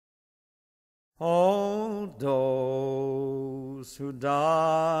Oh, those who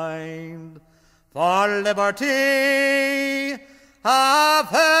died for liberty have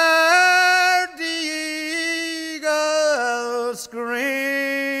heard the eagle scream.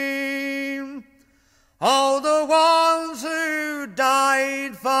 Oh, the ones who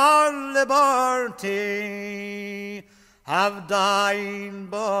died for liberty have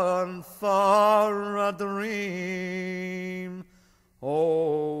died but for a dream.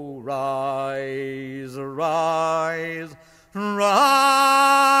 Oh, rise, rise,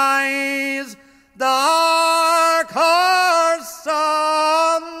 rise, dark horse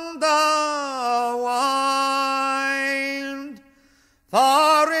on the wind,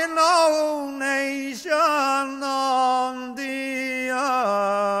 for in no nation on the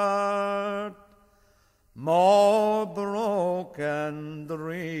earth more broken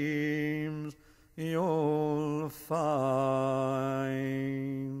dreams you'll find.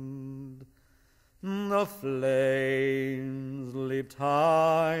 The flames leaped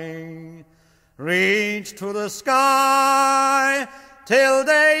high, reached to the sky, till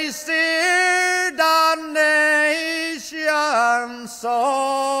they seared our nation's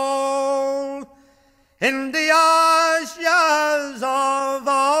soul. In the ashes of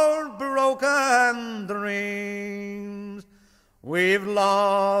our broken dreams, we've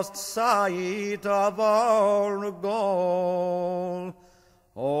lost sight of our goal.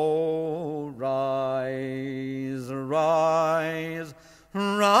 Oh, rise, rise,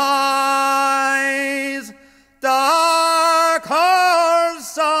 rise, dark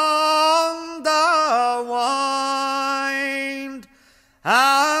horse on the wind,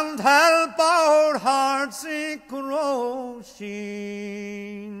 and help our heart-sick Roshin,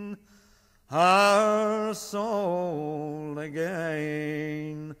 her soul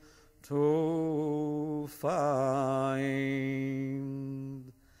again to find.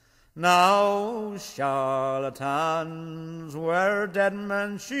 Now charlatans wear dead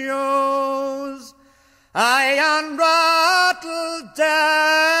men's shoes, aye, and rattle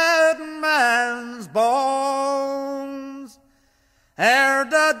dead men's bones, ere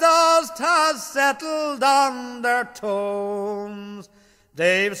the dust has settled on their tombs.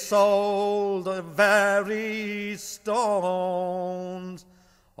 They've sold the very stones.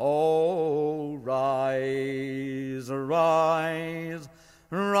 Oh, rise, rise,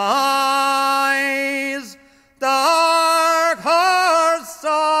 rise, dark horse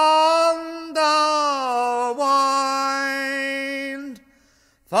on the wind,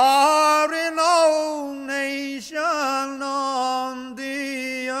 for in no nation on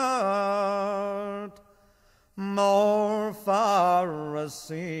the earth more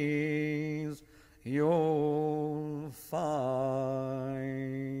Pharisees you'll find.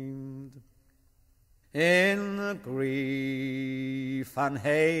 In grief and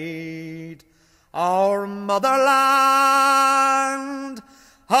hate our motherland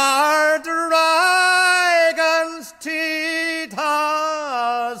our dragon's teeth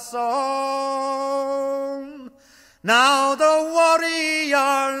has sown. Now the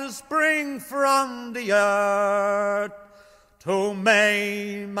warriors spring from the earth to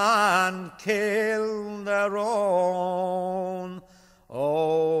maim and kill their own.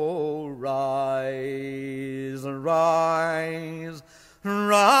 Oh, rise, rise,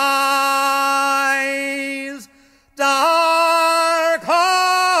 rise, dark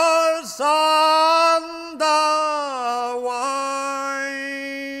horse on the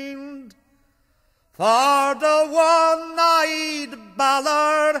wind, for the one-eyed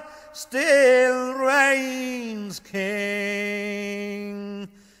Ballard still reigns king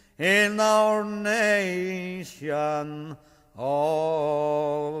in our nation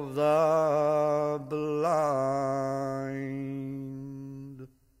of the blind.